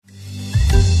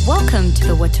Welcome to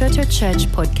the Watoto Church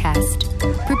podcast.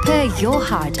 Prepare your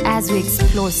heart as we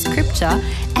explore scripture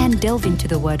and delve into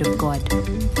the Word of God.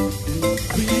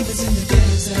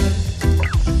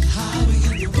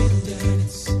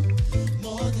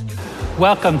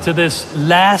 Welcome to this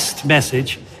last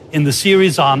message in the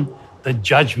series on the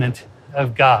judgment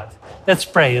of God. Let's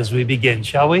pray as we begin,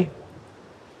 shall we?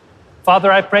 Father,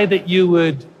 I pray that you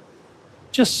would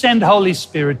just send Holy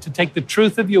Spirit to take the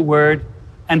truth of your word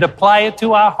and apply it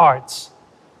to our hearts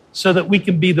so that we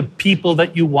can be the people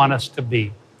that you want us to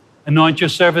be. Anoint your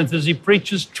servant as he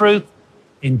preaches truth.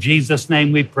 In Jesus'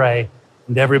 name we pray.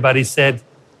 And everybody said,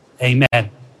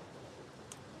 amen.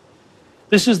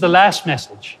 This is the last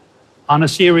message on a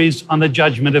series on the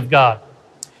judgment of God.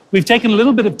 We've taken a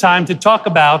little bit of time to talk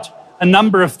about a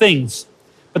number of things,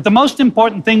 but the most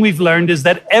important thing we've learned is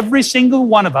that every single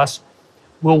one of us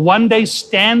will one day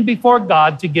stand before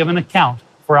God to give an account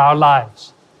for our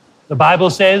lives. The Bible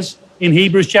says in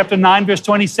Hebrews chapter 9, verse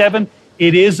 27,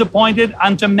 it is appointed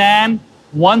unto man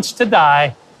once to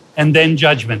die and then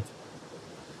judgment.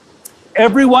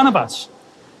 Every one of us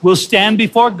will stand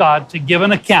before God to give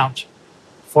an account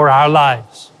for our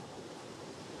lives.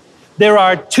 There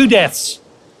are two deaths.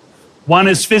 One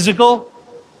is physical,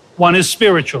 one is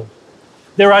spiritual.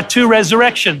 There are two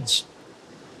resurrections.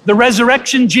 The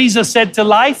resurrection Jesus said to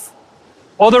life,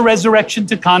 or the resurrection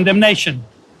to condemnation.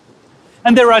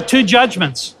 And there are two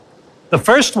judgments. The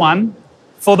first one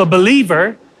for the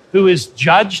believer who is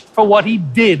judged for what he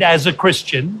did as a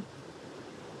Christian,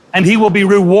 and he will be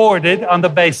rewarded on the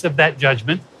basis of that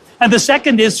judgment. And the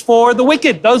second is for the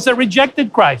wicked, those that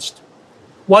rejected Christ.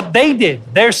 What they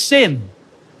did, their sin,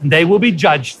 and they will be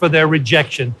judged for their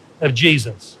rejection of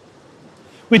Jesus.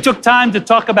 We took time to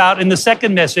talk about in the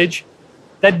second message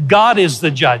that God is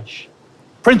the judge,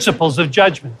 principles of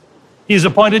judgment. He's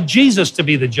appointed Jesus to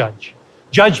be the judge.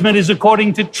 Judgment is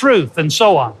according to truth, and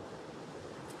so on.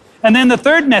 And then the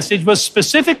third message was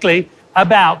specifically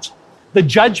about the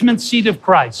judgment seat of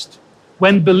Christ,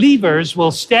 when believers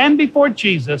will stand before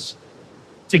Jesus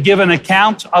to give an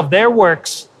account of their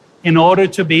works in order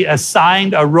to be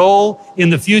assigned a role in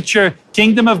the future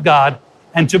kingdom of God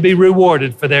and to be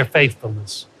rewarded for their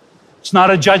faithfulness. It's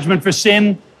not a judgment for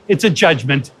sin, it's a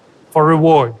judgment for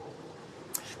reward.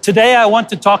 Today I want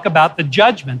to talk about the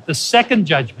judgment, the second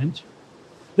judgment,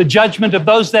 the judgment of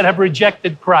those that have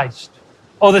rejected Christ.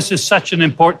 Oh, this is such an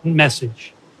important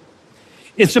message.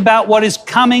 It's about what is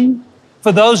coming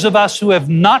for those of us who have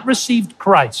not received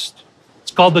Christ.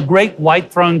 It's called the Great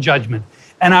White Throne Judgment.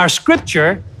 And our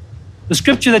scripture, the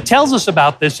scripture that tells us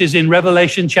about this is in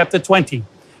Revelation chapter 20,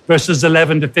 verses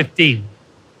 11 to 15.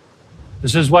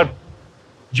 This is what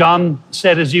John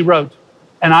said as he wrote,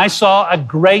 "And I saw a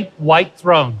great white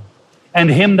throne, and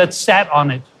him that sat on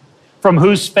it, from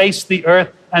whose face the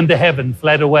earth and the heaven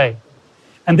fled away.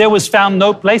 And there was found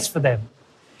no place for them.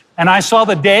 And I saw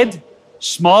the dead,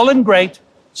 small and great,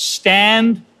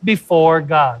 stand before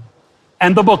God.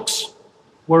 And the books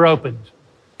were opened.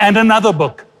 And another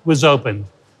book was opened,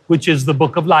 which is the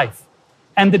book of life.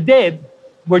 And the dead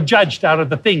were judged out of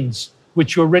the things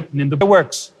which were written in the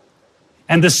works.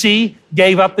 And the sea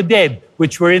gave up the dead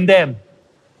which were in them.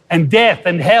 And death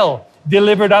and hell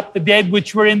delivered up the dead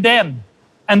which were in them.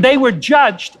 And they were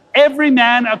judged, every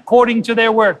man according to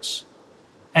their works.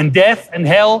 And death and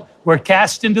hell were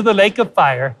cast into the lake of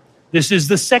fire. This is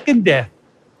the second death.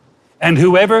 And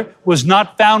whoever was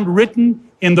not found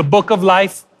written in the book of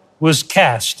life was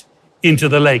cast into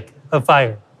the lake of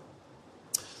fire."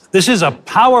 This is a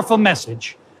powerful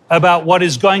message about what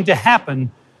is going to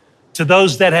happen to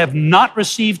those that have not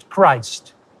received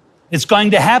Christ. It's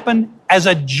going to happen as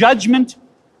a judgment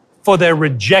for their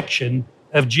rejection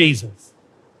of Jesus.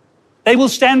 They will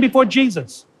stand before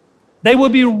Jesus. They will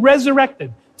be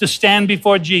resurrected to stand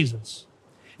before Jesus.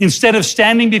 Instead of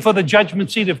standing before the judgment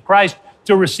seat of Christ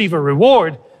to receive a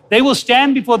reward, they will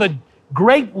stand before the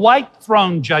great white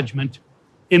throne judgment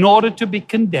in order to be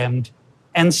condemned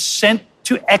and sent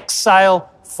to exile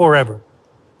forever.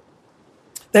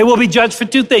 They will be judged for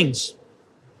two things.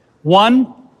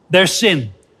 One, their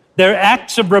sin, their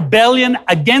acts of rebellion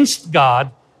against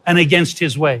God and against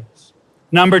his ways.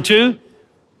 Number two,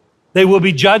 they will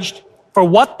be judged for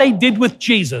what they did with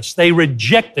Jesus. They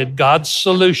rejected God's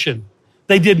solution.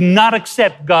 They did not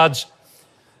accept God's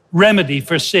remedy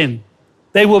for sin.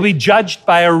 They will be judged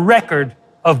by a record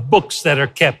of books that are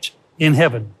kept in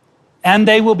heaven. And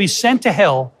they will be sent to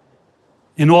hell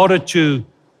in order to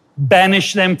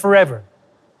banish them forever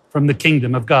from the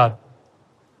kingdom of God.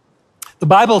 The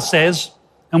Bible says,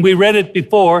 and we read it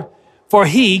before, for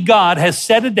he, God, has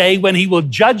set a day when he will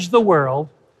judge the world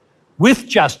with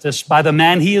justice by the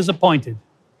man he has appointed.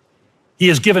 He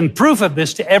has given proof of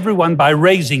this to everyone by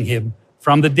raising him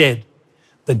from the dead.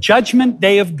 The judgment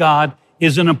day of God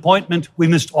is an appointment we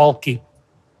must all keep.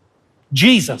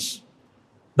 Jesus,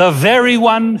 the very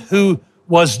one who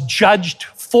was judged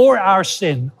for our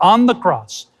sin on the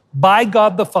cross by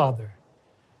God the Father,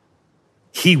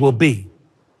 he will be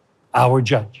our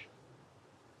judge.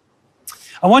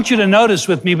 I want you to notice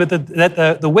with me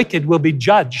that the wicked will be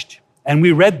judged, and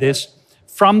we read this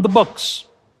from the books.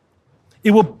 It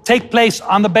will take place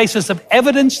on the basis of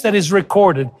evidence that is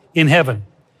recorded in heaven.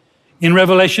 In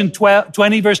Revelation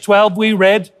 20, verse 12, we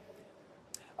read,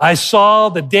 I saw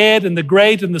the dead and the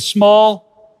great and the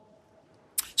small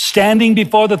standing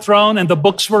before the throne, and the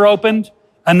books were opened.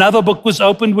 Another book was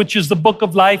opened, which is the book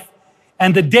of life,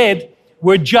 and the dead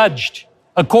were judged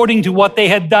according to what they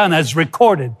had done as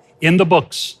recorded in the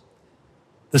books.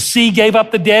 The sea gave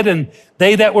up the dead and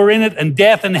they that were in it, and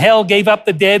death and hell gave up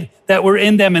the dead that were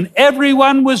in them, and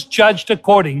everyone was judged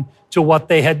according to what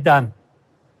they had done.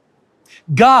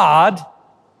 God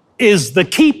is the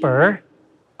keeper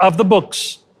of the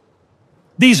books.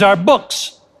 These are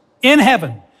books in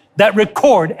heaven that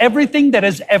record everything that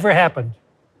has ever happened.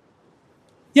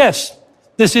 Yes,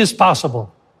 this is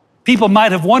possible. People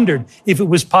might have wondered if it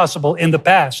was possible in the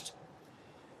past.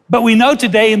 But we know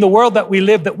today in the world that we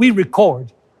live that we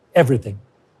record everything.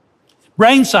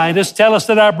 Brain scientists tell us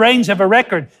that our brains have a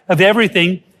record of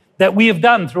everything that we have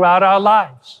done throughout our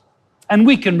lives, and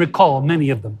we can recall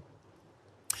many of them.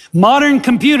 Modern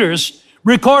computers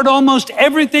record almost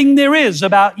everything there is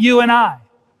about you and I.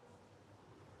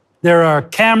 There are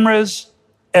cameras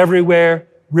everywhere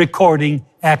recording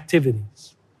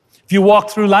activities. If you walk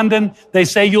through London, they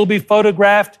say you'll be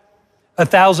photographed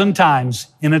 1,000 times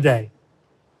in a day.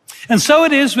 And so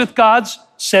it is with God's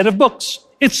set of books.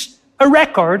 It's a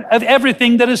record of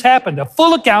everything that has happened, a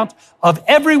full account of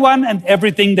everyone and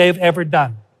everything they've ever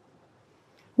done.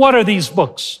 What are these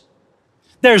books?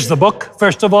 There's the book,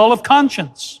 first of all, of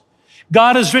conscience.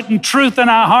 God has written truth in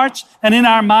our hearts and in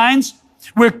our minds.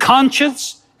 We're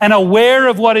conscious and aware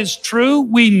of what is true.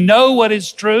 We know what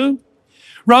is true.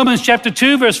 Romans chapter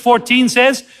 2, verse 14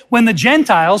 says, when the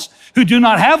Gentiles who do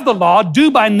not have the law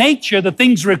do by nature the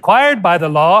things required by the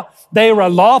law, they are a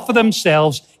law for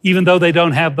themselves, even though they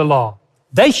don't have the law.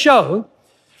 They show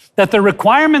that the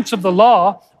requirements of the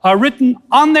law are written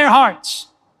on their hearts,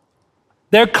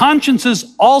 their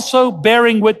consciences also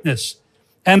bearing witness,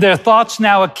 and their thoughts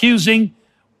now accusing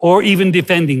or even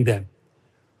defending them.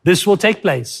 This will take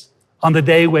place on the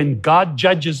day when God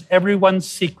judges everyone's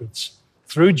secrets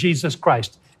through Jesus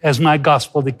Christ, as my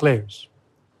gospel declares.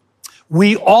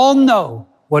 We all know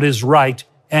what is right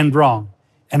and wrong,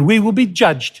 and we will be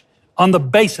judged on the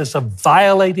basis of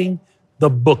violating the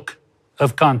book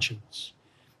of conscience.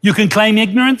 You can claim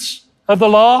ignorance of the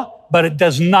law, but it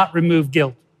does not remove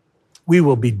guilt. We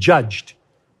will be judged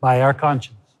by our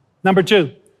conscience. Number 2,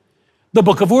 the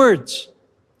book of words.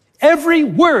 Every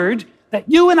word that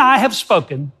you and I have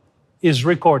spoken is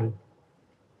recorded.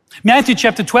 Matthew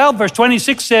chapter 12, verse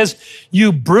 26 says,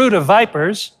 you brood of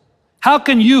vipers, how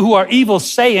can you who are evil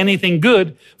say anything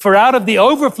good? For out of the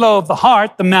overflow of the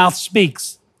heart, the mouth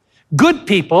speaks. Good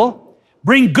people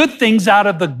bring good things out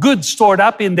of the good stored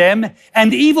up in them,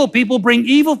 and evil people bring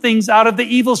evil things out of the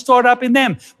evil stored up in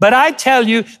them. But I tell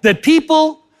you that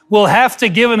people will have to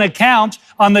give an account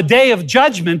on the day of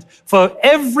judgment for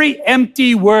every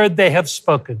empty word they have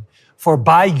spoken. For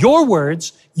by your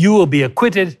words you will be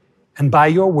acquitted, and by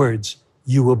your words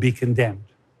you will be condemned.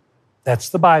 That's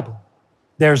the Bible.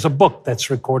 There's a book that's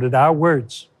recorded our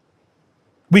words.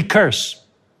 We curse.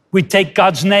 We take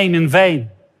God's name in vain.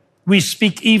 We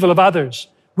speak evil of others.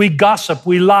 We gossip.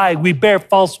 We lie. We bear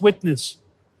false witness.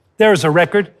 There is a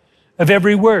record of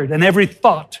every word and every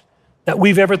thought that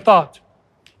we've ever thought.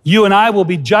 You and I will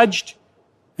be judged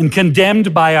and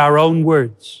condemned by our own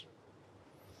words.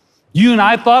 You and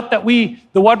I thought that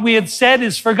what we had said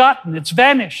is forgotten. It's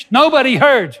vanished. Nobody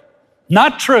heard.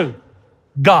 Not true.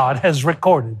 God has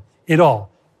recorded it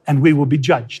all, and we will be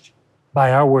judged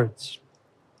by our words.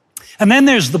 And then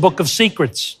there's the book of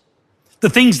secrets, the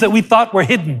things that we thought were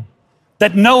hidden,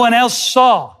 that no one else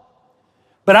saw.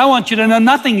 But I want you to know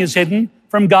nothing is hidden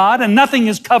from God, and nothing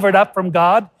is covered up from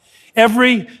God.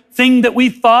 Everything that we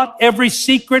thought, every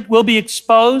secret will be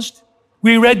exposed.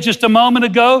 We read just a moment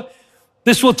ago,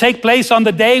 this will take place on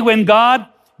the day when God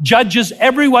judges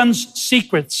everyone's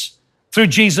secrets through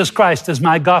Jesus Christ, as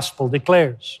my gospel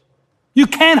declares. You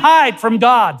can't hide from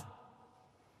God.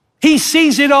 He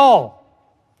sees it all.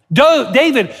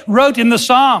 David wrote in the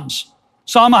Psalms,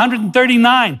 Psalm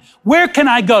 139, where can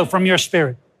I go from your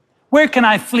spirit? Where can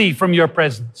I flee from your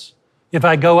presence? If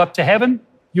I go up to heaven,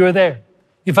 you're there.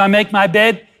 If I make my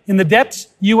bed in the depths,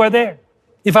 you are there.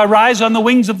 If I rise on the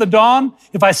wings of the dawn,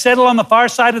 if I settle on the far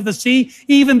side of the sea,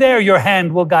 even there your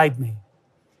hand will guide me.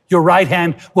 Your right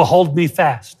hand will hold me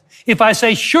fast. If I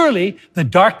say, surely the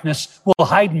darkness will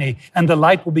hide me and the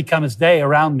light will become as day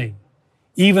around me,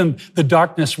 even the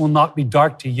darkness will not be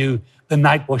dark to you. The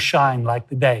night will shine like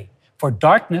the day. For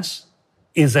darkness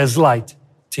is as light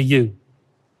to you.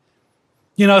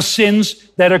 You know,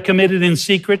 sins that are committed in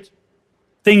secret,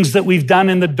 things that we've done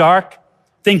in the dark,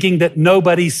 thinking that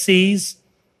nobody sees,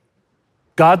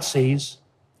 God sees,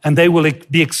 and they will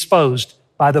be exposed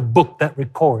by the book that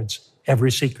records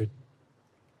every secret.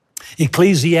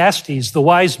 Ecclesiastes, the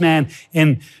wise man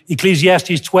in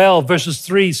Ecclesiastes 12, verses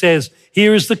 3 says,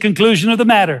 here is the conclusion of the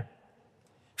matter.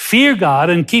 Fear God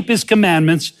and keep his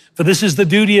commandments, for this is the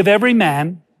duty of every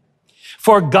man.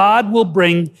 For God will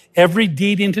bring every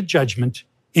deed into judgment,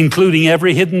 including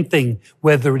every hidden thing,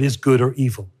 whether it is good or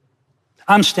evil.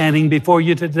 I'm standing before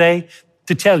you today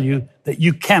to tell you that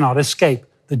you cannot escape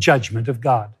the judgment of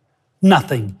God.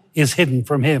 Nothing is hidden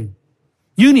from him.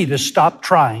 You need to stop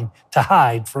trying to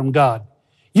hide from God.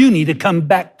 You need to come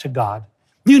back to God.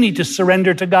 You need to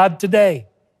surrender to God today.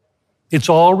 It's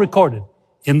all recorded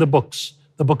in the books,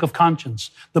 the book of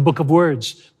conscience, the book of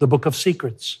words, the book of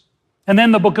secrets, and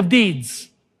then the book of deeds.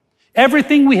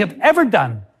 Everything we have ever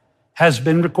done has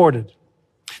been recorded.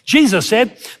 Jesus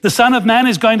said, the Son of Man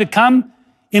is going to come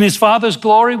in his Father's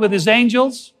glory with his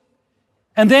angels,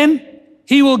 and then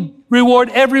he will reward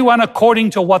everyone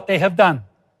according to what they have done.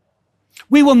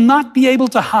 We will not be able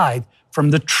to hide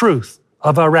from the truth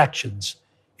of our actions.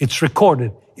 It's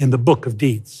recorded in the book of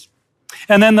deeds.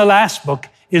 And then the last book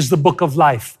is the book of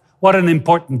life. What an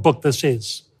important book this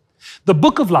is. The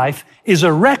book of life is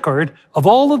a record of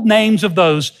all the names of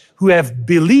those who have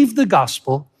believed the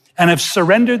gospel and have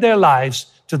surrendered their lives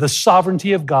to the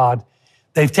sovereignty of God.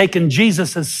 They've taken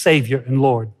Jesus as Savior and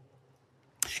Lord.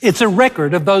 It's a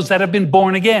record of those that have been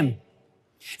born again.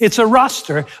 It's a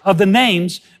roster of the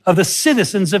names of the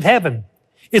citizens of heaven.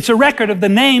 It's a record of the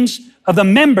names of the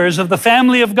members of the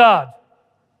family of God.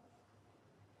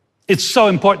 It's so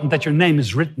important that your name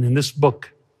is written in this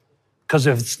book, because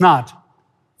if it's not,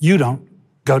 you don't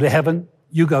go to heaven,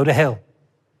 you go to hell.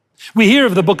 We hear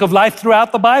of the book of life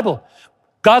throughout the Bible.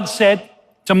 God said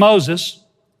to Moses,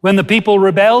 when the people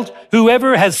rebelled,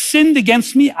 whoever has sinned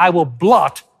against me, I will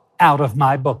blot out of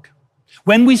my book.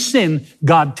 When we sin,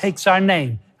 God takes our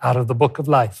name out of the book of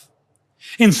life.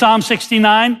 In Psalm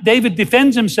 69, David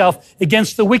defends himself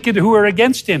against the wicked who are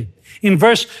against him. In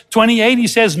verse 28, he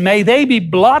says, may they be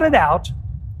blotted out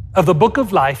of the book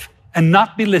of life and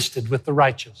not be listed with the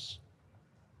righteous.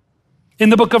 In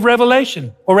the book of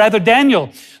Revelation, or rather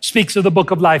Daniel speaks of the book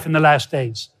of life in the last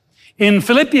days. In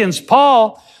Philippians,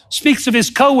 Paul speaks of his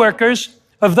co-workers,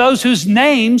 of those whose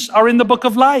names are in the book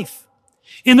of life.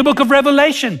 In the book of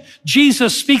Revelation,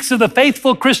 Jesus speaks of the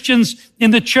faithful Christians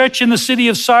in the church in the city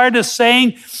of Sardis,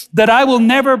 saying that I will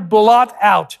never blot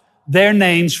out their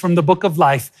names from the book of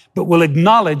life, but will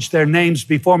acknowledge their names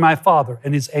before my Father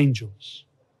and his angels.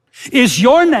 Is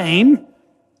your name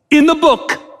in the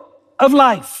book of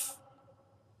life?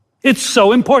 It's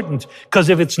so important, because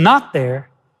if it's not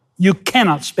there, you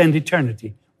cannot spend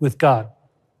eternity with God.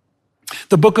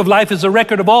 The book of life is a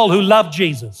record of all who love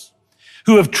Jesus,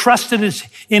 who have trusted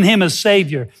in him as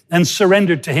Savior and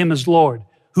surrendered to him as Lord,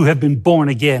 who have been born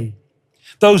again.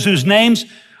 Those whose names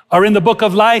are in the book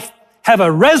of life have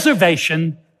a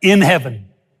reservation in heaven.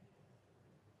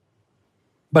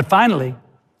 But finally,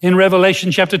 in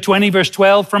Revelation chapter 20, verse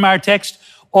 12 from our text,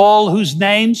 all whose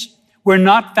names were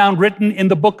not found written in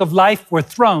the book of life were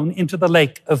thrown into the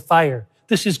lake of fire.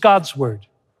 This is God's word.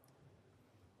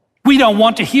 We don't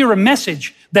want to hear a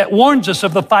message that warns us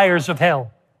of the fires of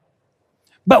hell.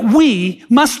 But we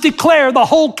must declare the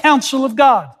whole counsel of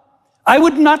God. I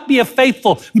would not be a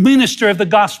faithful minister of the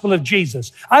gospel of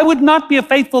Jesus. I would not be a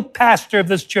faithful pastor of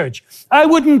this church. I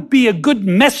wouldn't be a good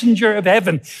messenger of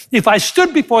heaven if I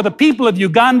stood before the people of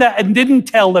Uganda and didn't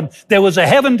tell them there was a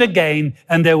heaven to gain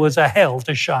and there was a hell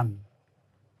to shun.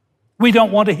 We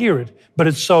don't want to hear it, but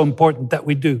it's so important that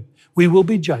we do. We will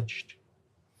be judged.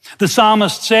 The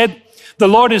psalmist said, the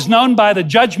Lord is known by the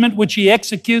judgment which he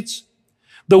executes.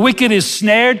 The wicked is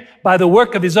snared by the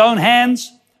work of his own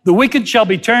hands. The wicked shall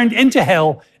be turned into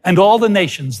hell, and all the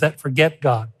nations that forget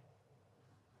God.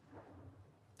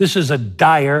 This is a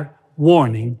dire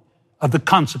warning of the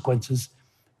consequences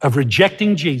of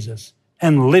rejecting Jesus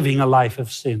and living a life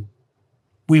of sin.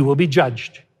 We will be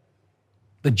judged.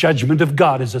 The judgment of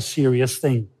God is a serious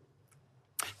thing.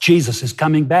 Jesus is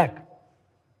coming back.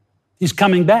 He's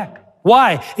coming back.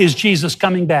 Why is Jesus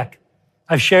coming back?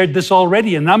 I've shared this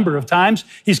already a number of times.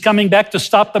 He's coming back to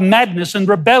stop the madness and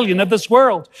rebellion of this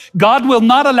world. God will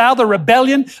not allow the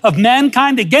rebellion of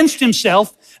mankind against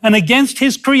himself and against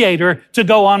his creator to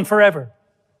go on forever.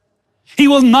 He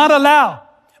will not allow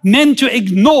men to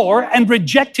ignore and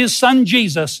reject his son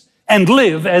Jesus and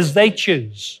live as they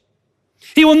choose.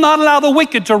 He will not allow the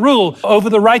wicked to rule over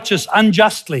the righteous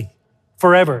unjustly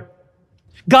forever.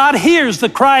 God hears the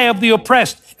cry of the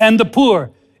oppressed and the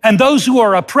poor, and those who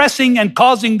are oppressing and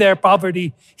causing their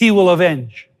poverty, he will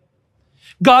avenge.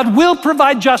 God will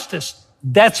provide justice.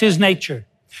 That's his nature.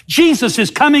 Jesus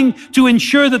is coming to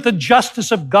ensure that the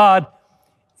justice of God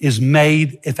is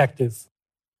made effective.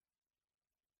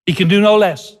 He can do no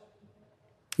less.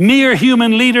 Mere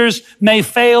human leaders may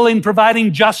fail in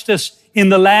providing justice in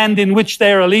the land in which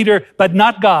they are a leader, but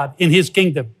not God in his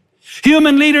kingdom.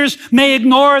 Human leaders may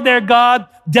ignore their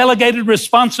God-delegated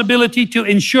responsibility to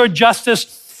ensure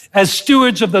justice as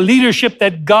stewards of the leadership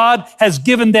that God has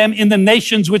given them in the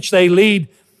nations which they lead,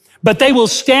 but they will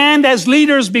stand as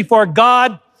leaders before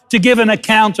God to give an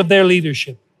account of their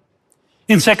leadership.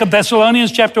 In 2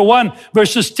 Thessalonians chapter 1,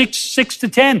 verses 6 to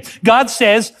 10, God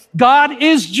says, God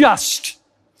is just.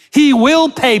 He will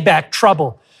pay back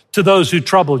trouble to those who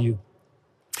trouble you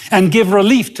and give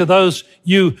relief to those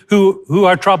you who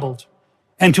are troubled,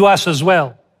 and to us as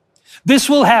well. This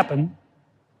will happen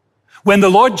when the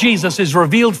Lord Jesus is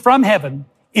revealed from heaven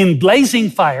in blazing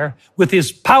fire with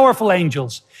his powerful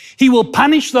angels. He will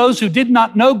punish those who did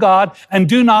not know God and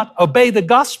do not obey the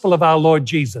gospel of our Lord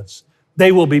Jesus.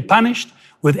 They will be punished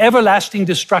with everlasting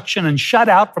destruction and shut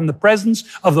out from the presence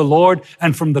of the Lord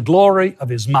and from the glory of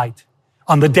his might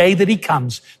on the day that he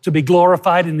comes to be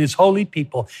glorified in his holy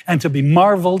people and to be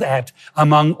marveled at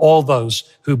among all those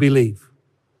who believe.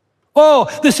 Oh,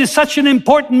 this is such an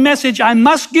important message. I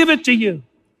must give it to you.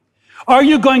 Are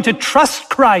you going to trust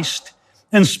Christ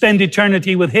and spend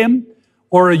eternity with him,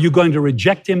 or are you going to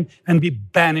reject him and be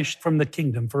banished from the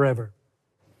kingdom forever?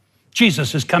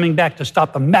 Jesus is coming back to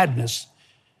stop the madness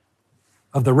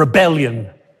of the rebellion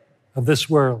of this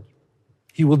world.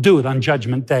 He will do it on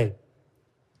Judgment Day.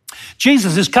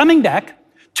 Jesus is coming back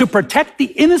to protect the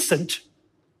innocent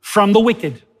from the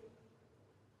wicked.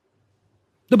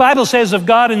 The Bible says of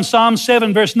God in Psalm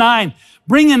 7, verse 9,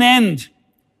 bring to an end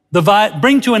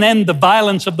the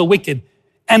violence of the wicked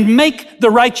and make the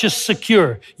righteous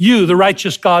secure. You, the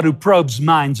righteous God who probes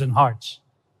minds and hearts.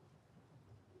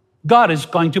 God is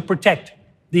going to protect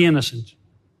the innocent.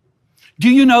 Do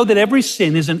you know that every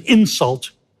sin is an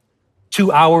insult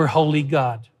to our holy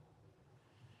God?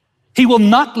 He will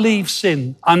not leave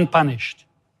sin unpunished,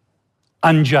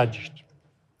 unjudged.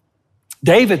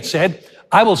 David said,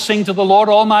 I will sing to the Lord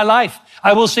all my life.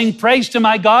 I will sing praise to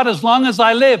my God as long as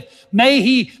I live. May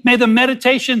the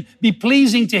meditation be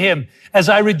pleasing to him as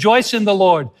I rejoice in the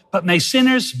Lord. But may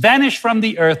sinners vanish from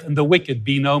the earth and the wicked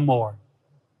be no more.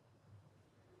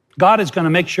 God is going to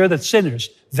make sure that sinners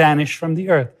vanish from the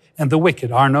earth and the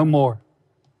wicked are no more.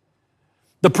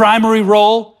 The primary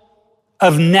role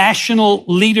of national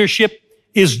leadership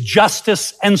is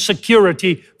justice and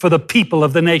security for the people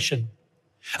of the nation.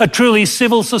 A truly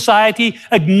civil society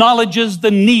acknowledges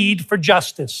the need for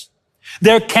justice.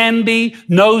 There can be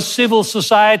no civil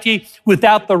society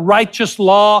without the righteous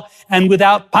law and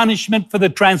without punishment for the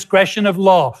transgression of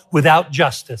law, without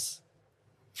justice.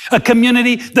 A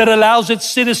community that allows its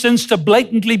citizens to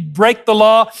blatantly break the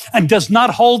law and does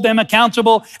not hold them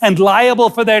accountable and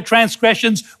liable for their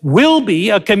transgressions will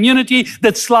be a community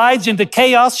that slides into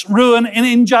chaos, ruin, and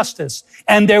injustice.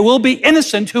 And there will be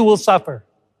innocent who will suffer.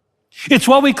 It's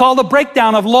what we call the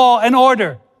breakdown of law and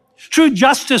order. True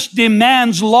justice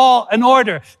demands law and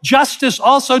order. Justice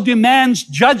also demands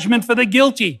judgment for the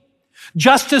guilty.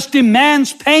 Justice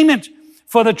demands payment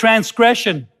for the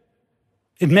transgression.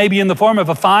 It may be in the form of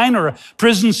a fine or a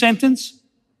prison sentence.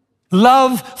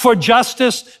 Love for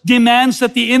justice demands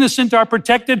that the innocent are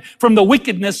protected from the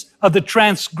wickedness of the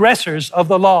transgressors of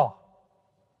the law.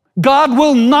 God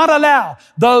will not allow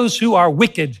those who are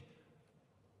wicked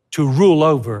to rule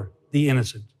over the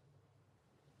innocent.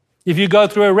 If you go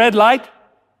through a red light,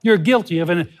 you're guilty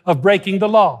of breaking the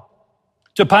law.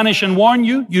 To punish and warn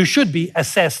you, you should be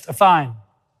assessed a fine.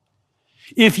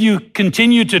 If you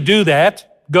continue to do that,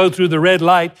 go through the red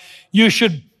light, you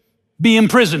should be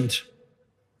imprisoned,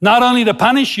 not only to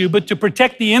punish you, but to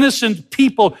protect the innocent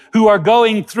people who are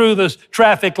going through the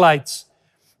traffic lights,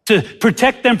 to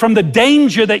protect them from the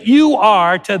danger that you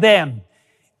are to them,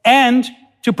 and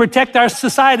to protect our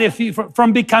society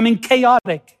from becoming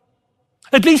chaotic.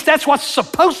 At least that's what's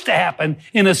supposed to happen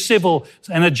in a civil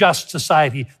and a just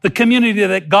society, the community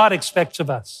that God expects of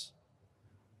us.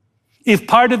 If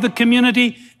part of the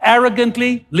community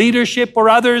arrogantly, leadership or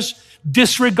others,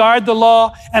 disregard the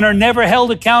law and are never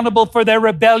held accountable for their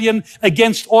rebellion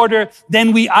against order,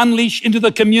 then we unleash into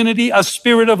the community a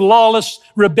spirit of lawless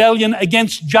rebellion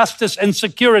against justice and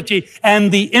security,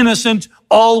 and the innocent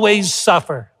always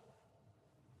suffer.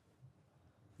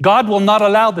 God will not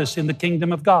allow this in the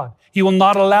kingdom of God. He will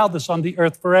not allow this on the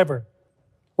earth forever.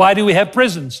 Why do we have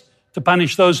prisons? To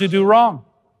punish those who do wrong,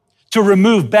 to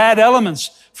remove bad elements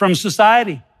from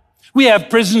society. We have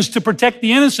prisons to protect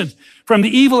the innocent from the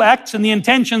evil acts and the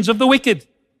intentions of the wicked.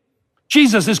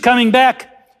 Jesus is coming back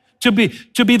to be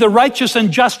the righteous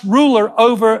and just ruler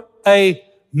over a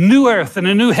new earth and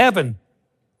a new heaven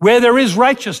where there is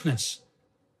righteousness.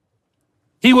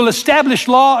 He will establish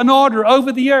law and order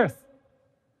over the earth,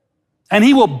 and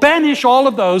he will banish all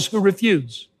of those who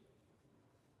refuse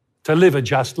to live a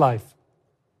just life.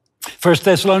 1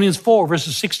 Thessalonians 4,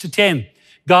 verses 6 to 10.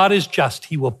 God is just.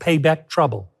 He will pay back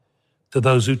trouble to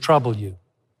those who trouble you.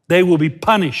 They will be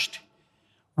punished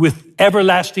with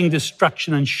everlasting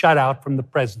destruction and shut out from the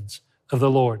presence of the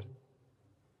Lord.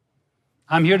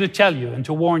 I'm here to tell you and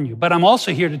to warn you, but I'm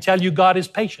also here to tell you God is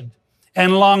patient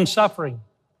and long-suffering.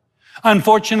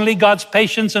 Unfortunately, God's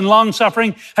patience and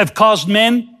long-suffering have caused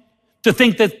men to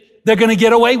think that they're going to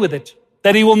get away with it,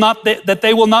 that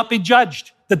they will not be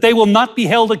judged, that they will not be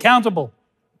held accountable.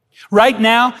 Right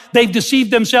now, they've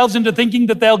deceived themselves into thinking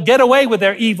that they'll get away with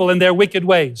their evil and their wicked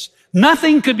ways.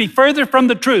 Nothing could be further from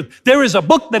the truth. There is a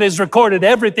book that has recorded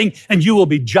everything, and you will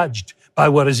be judged by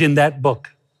what is in that book.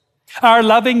 Our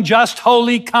loving, just,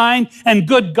 holy, kind, and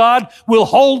good God will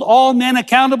hold all men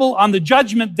accountable on the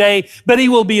judgment day, but he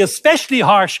will be especially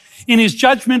harsh in his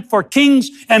judgment for kings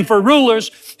and for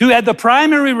rulers who had the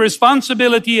primary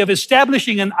responsibility of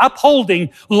establishing and upholding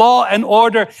law and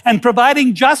order and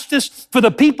providing justice for the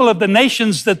people of the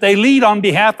nations that they lead on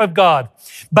behalf of God.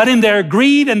 But in their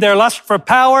greed and their lust for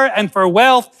power and for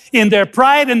wealth, in their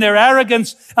pride and their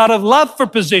arrogance, out of love for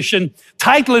position,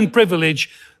 title, and privilege,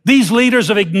 these leaders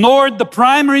have ignored the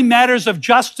primary matters of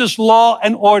justice, law,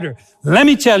 and order. Let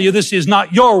me tell you, this is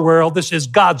not your world. This is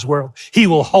God's world. He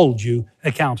will hold you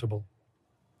accountable.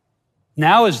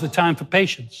 Now is the time for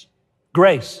patience,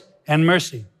 grace, and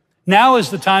mercy. Now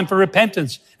is the time for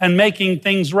repentance and making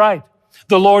things right.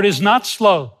 The Lord is not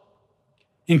slow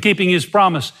in keeping his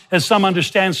promise, as some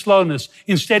understand slowness.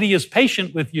 Instead, he is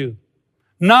patient with you,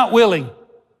 not willing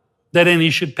that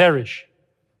any should perish,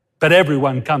 but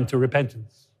everyone come to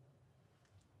repentance.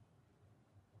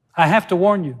 I have to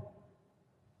warn you,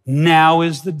 now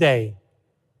is the day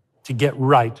to get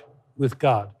right with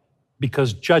God,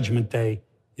 because Judgment Day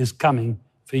is coming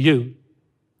for you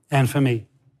and for me.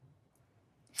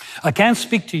 I can't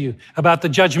speak to you about the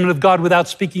judgment of God without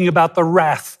speaking about the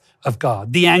wrath of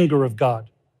God, the anger of God.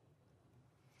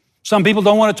 Some people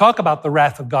don't want to talk about the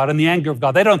wrath of God and the anger of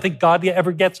God. They don't think God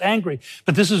ever gets angry.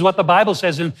 But this is what the Bible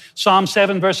says in Psalm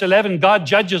 7, verse 11. God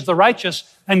judges the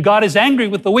righteous, and God is angry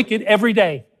with the wicked every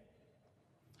day.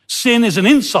 Sin is an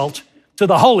insult to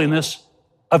the holiness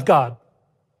of God.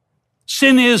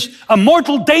 Sin is a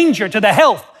mortal danger to the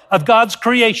health of God's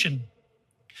creation.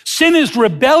 Sin is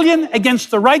rebellion against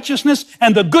the righteousness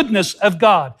and the goodness of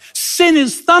God. Sin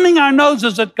is thumbing our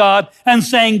noses at God and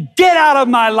saying, get out of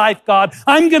my life, God.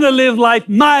 I'm going to live life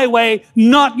my way,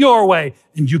 not your way.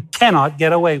 And you cannot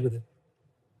get away with it.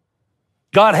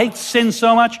 God hates sin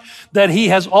so much that he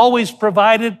has always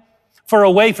provided for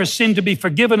a way for sin to be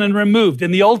forgiven and removed.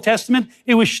 In the Old Testament,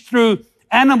 it was through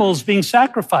animals being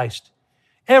sacrificed.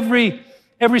 Every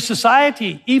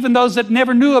society, even those that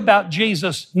never knew about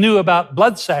Jesus, knew about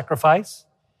blood sacrifice.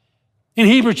 In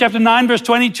Hebrews chapter 9, verse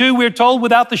 22, we're told,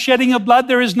 without the shedding of blood,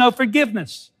 there is no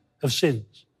forgiveness of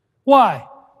sins. Why?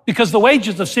 Because the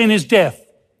wages of sin is death.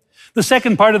 The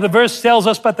second part of the verse tells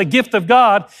us, but the gift of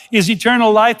God is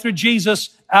eternal life through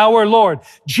Jesus our Lord.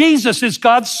 Jesus is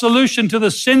God's solution to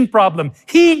the sin problem.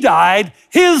 He died.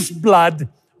 His blood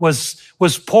was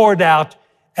poured out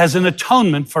as an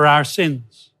atonement for our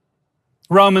sins.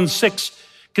 Romans 6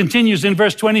 continues in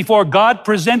verse 24. God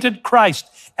presented Christ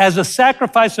as a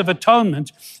sacrifice of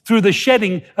atonement through the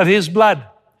shedding of his blood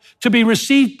to be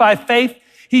received by faith.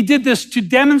 He did this to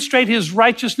demonstrate his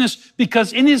righteousness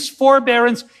because in his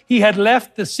forbearance, he had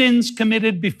left the sins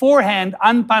committed beforehand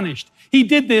unpunished. He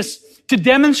did this to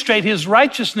demonstrate his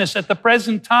righteousness at the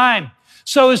present time,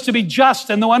 so as to be just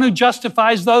and the one who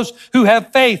justifies those who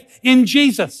have faith in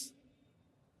Jesus.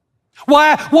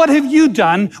 Why? What have you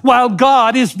done while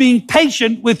God is being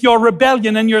patient with your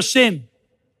rebellion and your sin?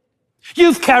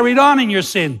 You've carried on in your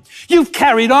sin. You've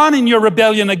carried on in your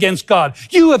rebellion against God.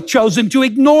 You have chosen to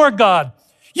ignore God.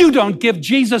 You don't give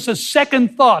Jesus a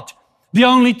second thought The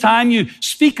only time you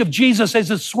speak of Jesus as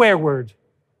a swear word.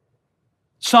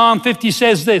 Psalm 50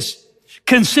 says this,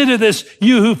 consider this,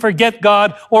 you who forget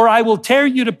God, or I will tear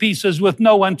you to pieces with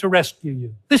no one to rescue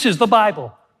you. This is the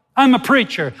Bible. I'm a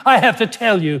preacher. I have to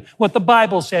tell you what the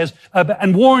Bible says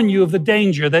and warn you of the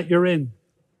danger that you're in.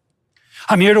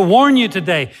 I'm here to warn you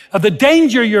today of the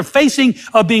danger you're facing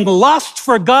of being lost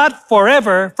for God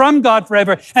forever, from God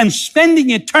forever, and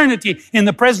spending eternity in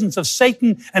the presence of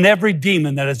Satan and every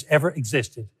demon that has ever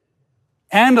existed.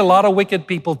 And a lot of wicked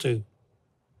people too.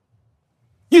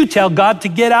 You tell God to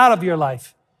get out of your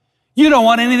life. You don't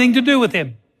want anything to do with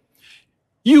him.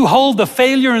 You hold the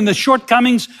failure and the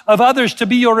shortcomings of others to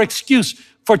be your excuse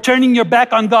for turning your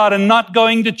back on God and not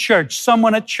going to church.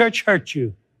 Someone at church hurt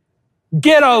you.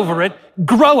 Get over it,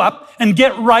 grow up, and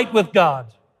get right with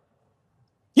God.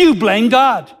 You blame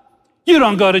God. You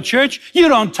don't go to church. You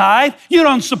don't tithe. You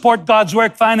don't support God's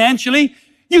work financially.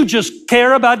 You just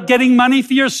care about getting money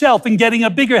for yourself and getting a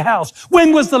bigger house.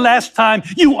 When was the last time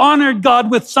you honored God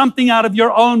with something out of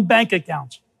your own bank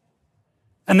account?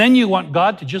 And then you want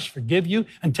God to just forgive you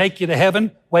and take you to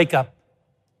heaven? Wake up.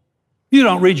 You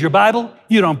don't read your Bible.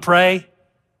 You don't pray.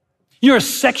 You're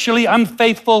sexually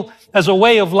unfaithful as a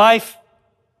way of life.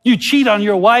 You cheat on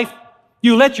your wife.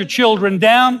 You let your children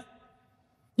down.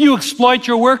 You exploit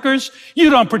your workers. You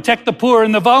don't protect the poor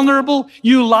and the vulnerable.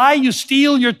 You lie, you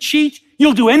steal, you cheat.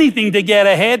 You'll do anything to get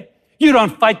ahead. You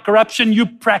don't fight corruption. You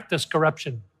practice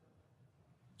corruption.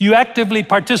 You actively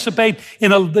participate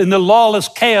in the lawless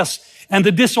chaos and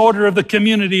the disorder of the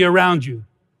community around you.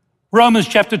 Romans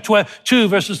chapter 2,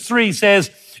 verses 3 says,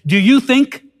 do you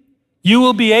think you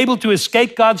will be able to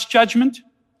escape God's judgment?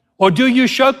 Or do you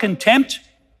show contempt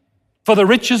for the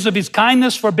riches of his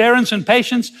kindness, forbearance, and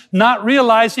patience, not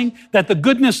realizing that the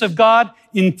goodness of God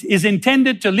is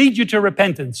intended to lead you to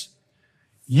repentance?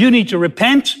 You need to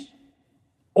repent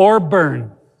or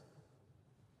burn.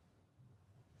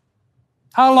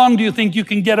 How long do you think you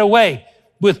can get away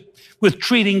with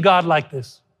treating God like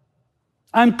this?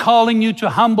 I'm calling you to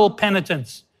humble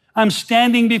penitence. I'm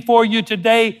standing before you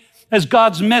today as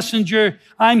God's messenger.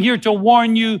 I'm here to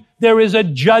warn you there is a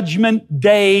judgment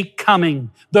day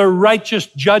coming. The righteous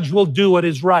judge will do what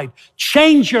is right.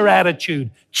 Change your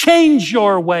attitude. Change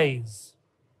your ways.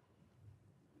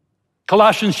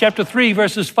 Colossians chapter 3,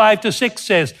 verses 5 to 6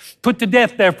 says, put to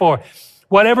death, therefore,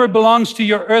 whatever belongs to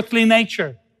your earthly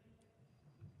nature.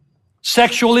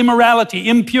 Sexual immorality,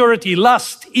 impurity,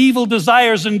 lust, evil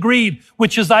desires, and greed,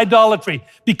 which is idolatry.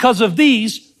 Because of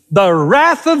these, the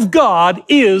wrath of God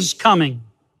is coming.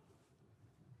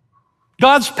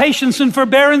 God's patience and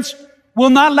forbearance will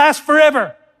not last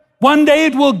forever. One day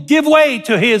it will give way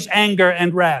to his anger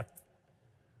and wrath.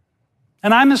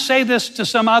 And I must say this to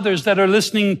some others that are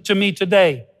listening to me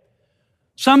today.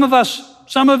 Some of us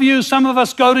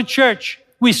go to church.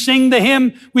 We sing the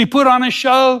hymn. We put on a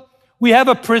show. We have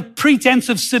a pretense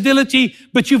of civility,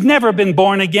 but you've never been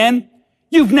born again.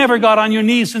 You've never got on your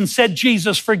knees and said,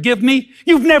 Jesus, forgive me.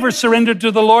 You've never surrendered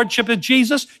to the Lordship of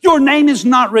Jesus. Your name is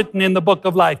not written in the book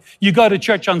of life. You go to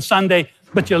church on Sunday,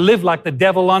 but you live like the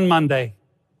devil on Monday.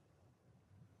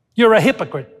 You're a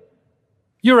hypocrite.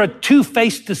 You're a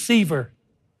two-faced deceiver.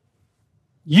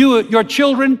 Your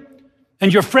children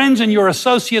and your friends and your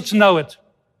associates know it.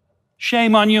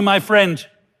 Shame on you, my friend.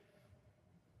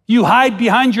 You hide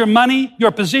behind your money,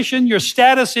 your position, your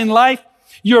status in life.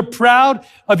 You're proud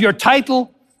of your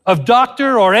title of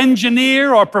doctor or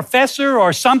engineer or professor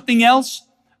or something else,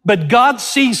 but God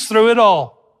sees through it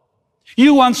all.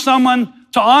 You want someone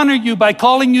to honor you by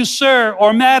calling you sir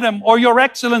or madam or your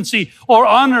excellency or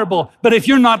honorable, but if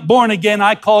you're not born again,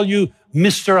 I call you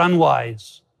Mr.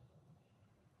 Unwise.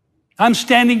 I'm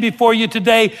standing before you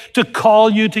today to call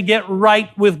you to get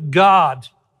right with God.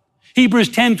 Hebrews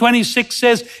 10:26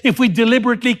 says, if we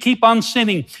deliberately keep on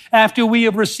sinning after we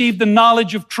have received the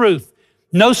knowledge of truth,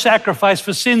 no sacrifice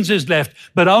for sins is left,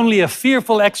 but only a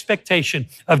fearful expectation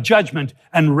of judgment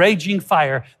and raging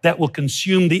fire that will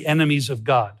consume the enemies of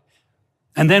God.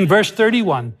 And then verse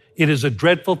 31, it is a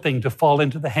dreadful thing to fall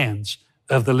into the hands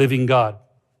of the living God.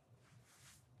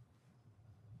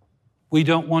 We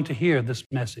don't want to hear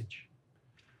this message,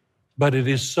 but it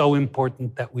is so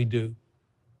important that we do.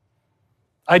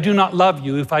 I do not love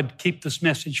you if I'd keep this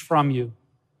message from you.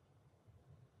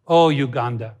 Oh,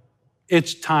 Uganda,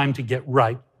 it's time to get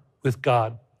right with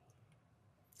God.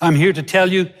 I'm here to tell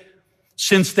you,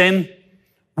 since then,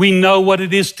 we know what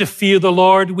it is to fear the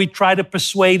Lord. We try to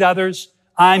persuade others.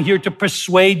 I'm here to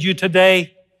persuade you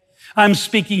today. I'm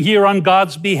speaking here on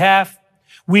God's behalf.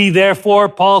 We therefore,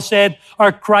 Paul said,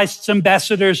 are Christ's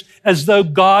ambassadors, as though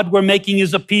God were making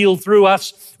his appeal through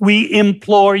us. We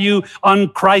implore you on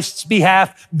Christ's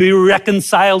behalf, be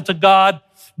reconciled to God.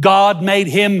 God made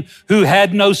him who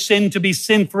had no sin to be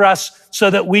sin for us so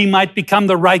that we might become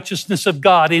the righteousness of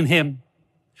God in him.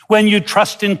 When you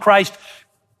trust in Christ,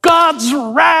 God's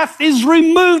wrath is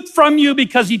removed from you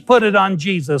because he put it on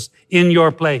Jesus in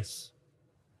your place.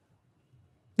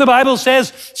 The Bible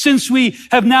says, since we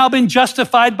have now been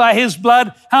justified by his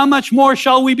blood, how much more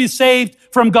shall we be saved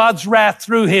from God's wrath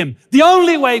through him? The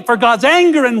only way for God's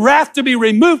anger and wrath to be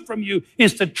removed from you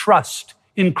is to trust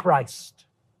in Christ.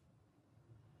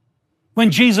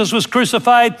 When Jesus was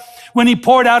crucified, when he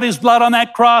poured out his blood on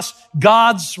that cross,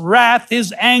 God's wrath,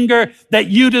 his anger that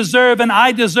you deserve and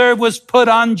I deserve was put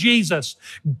on Jesus.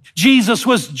 Jesus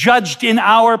was judged in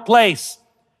our place.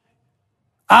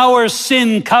 Our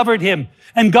sin covered him.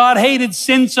 And God hated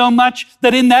sin so much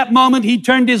that in that moment he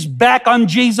turned his back on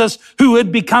Jesus who had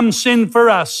become sin for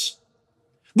us.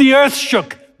 The earth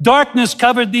shook. Darkness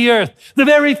covered the earth. The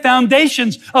very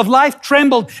foundations of life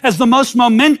trembled as the most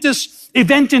momentous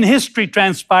event in history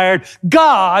transpired.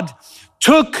 God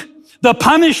took the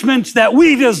punishment that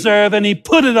we deserve and he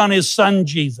put it on his son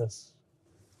Jesus.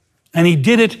 And he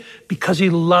did it because he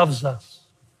loves us.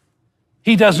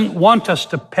 He doesn't want us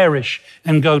to perish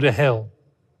and go to hell.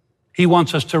 He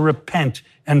wants us to repent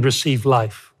and receive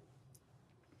life.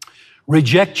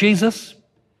 Reject Jesus,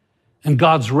 and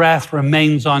God's wrath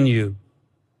remains on you.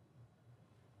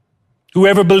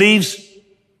 Whoever believes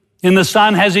in the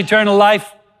Son has eternal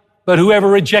life, but whoever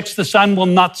rejects the Son will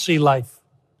not see life,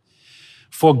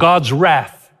 for God's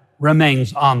wrath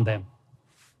remains on them.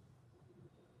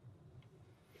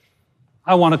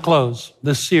 I want to close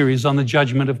this series on the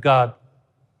judgment of God.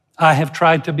 I have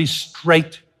tried to be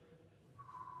straight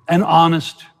and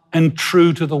honest and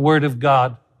true to the Word of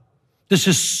God. This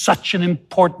is such an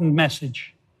important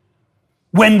message.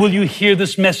 When will you hear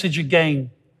this message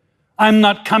again? I'm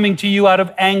not coming to you out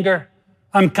of anger.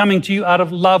 I'm coming to you out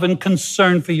of love and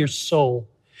concern for your soul.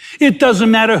 It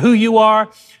doesn't matter who you are,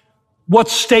 what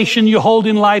station you hold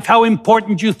in life, how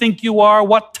important you think you are,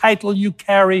 what title you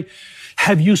carry.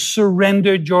 Have you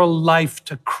surrendered your life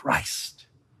to Christ?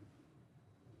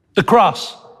 The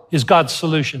cross is God's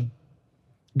solution.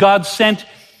 God sent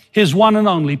his one and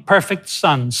only perfect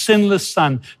Son, sinless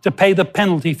Son, to pay the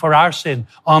penalty for our sin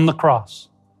on the cross.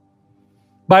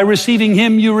 By receiving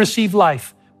him, you receive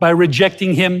life. By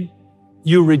rejecting him,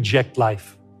 you reject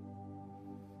life.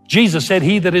 Jesus said,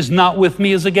 he that is not with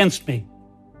me is against me.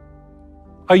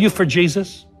 Are you for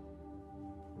Jesus?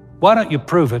 Why don't you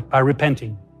prove it by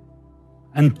repenting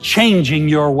and changing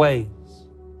your ways?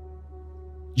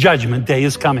 Judgment day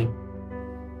is coming.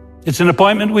 It's an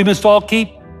appointment we must all keep.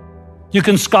 You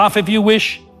can scoff if you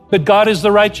wish, but God is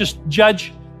the righteous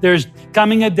judge. There's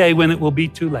coming a day when it will be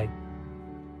too late.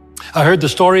 I heard the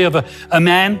story of a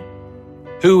man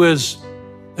who was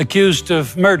accused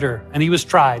of murder, and he was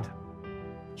tried.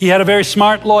 He had a very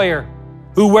smart lawyer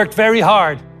who worked very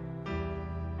hard.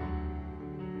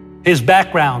 His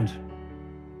background,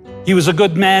 he was a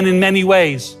good man in many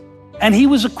ways, and he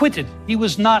was acquitted. He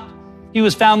was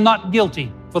found not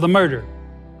guilty for the murder.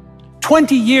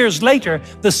 20 years later,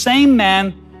 the same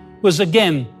man was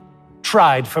again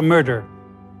tried for murder.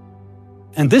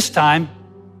 And this time,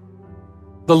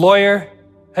 the lawyer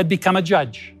had become a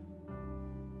judge.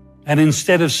 And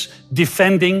instead of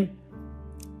defending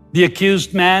the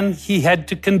accused man, he had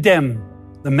to condemn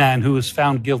the man who was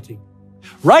found guilty.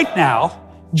 Right now,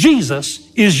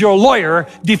 Jesus is your lawyer,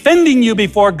 defending you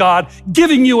before God,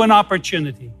 giving you an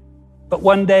opportunity. But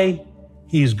one day,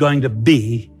 he's going to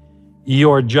be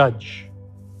your judge.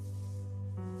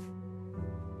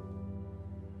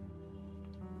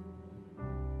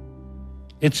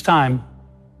 It's time.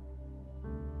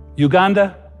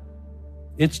 Uganda,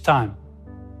 it's time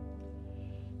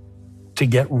to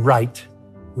get right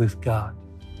with God.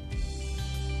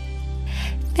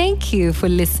 Thank you for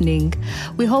listening.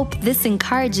 We hope this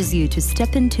encourages you to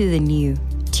step into the new.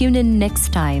 Tune in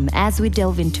next time as we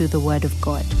delve into the Word of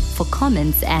God. For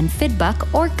comments and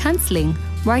feedback or counseling,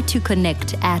 write to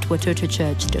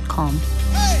connect@watotochurch.com.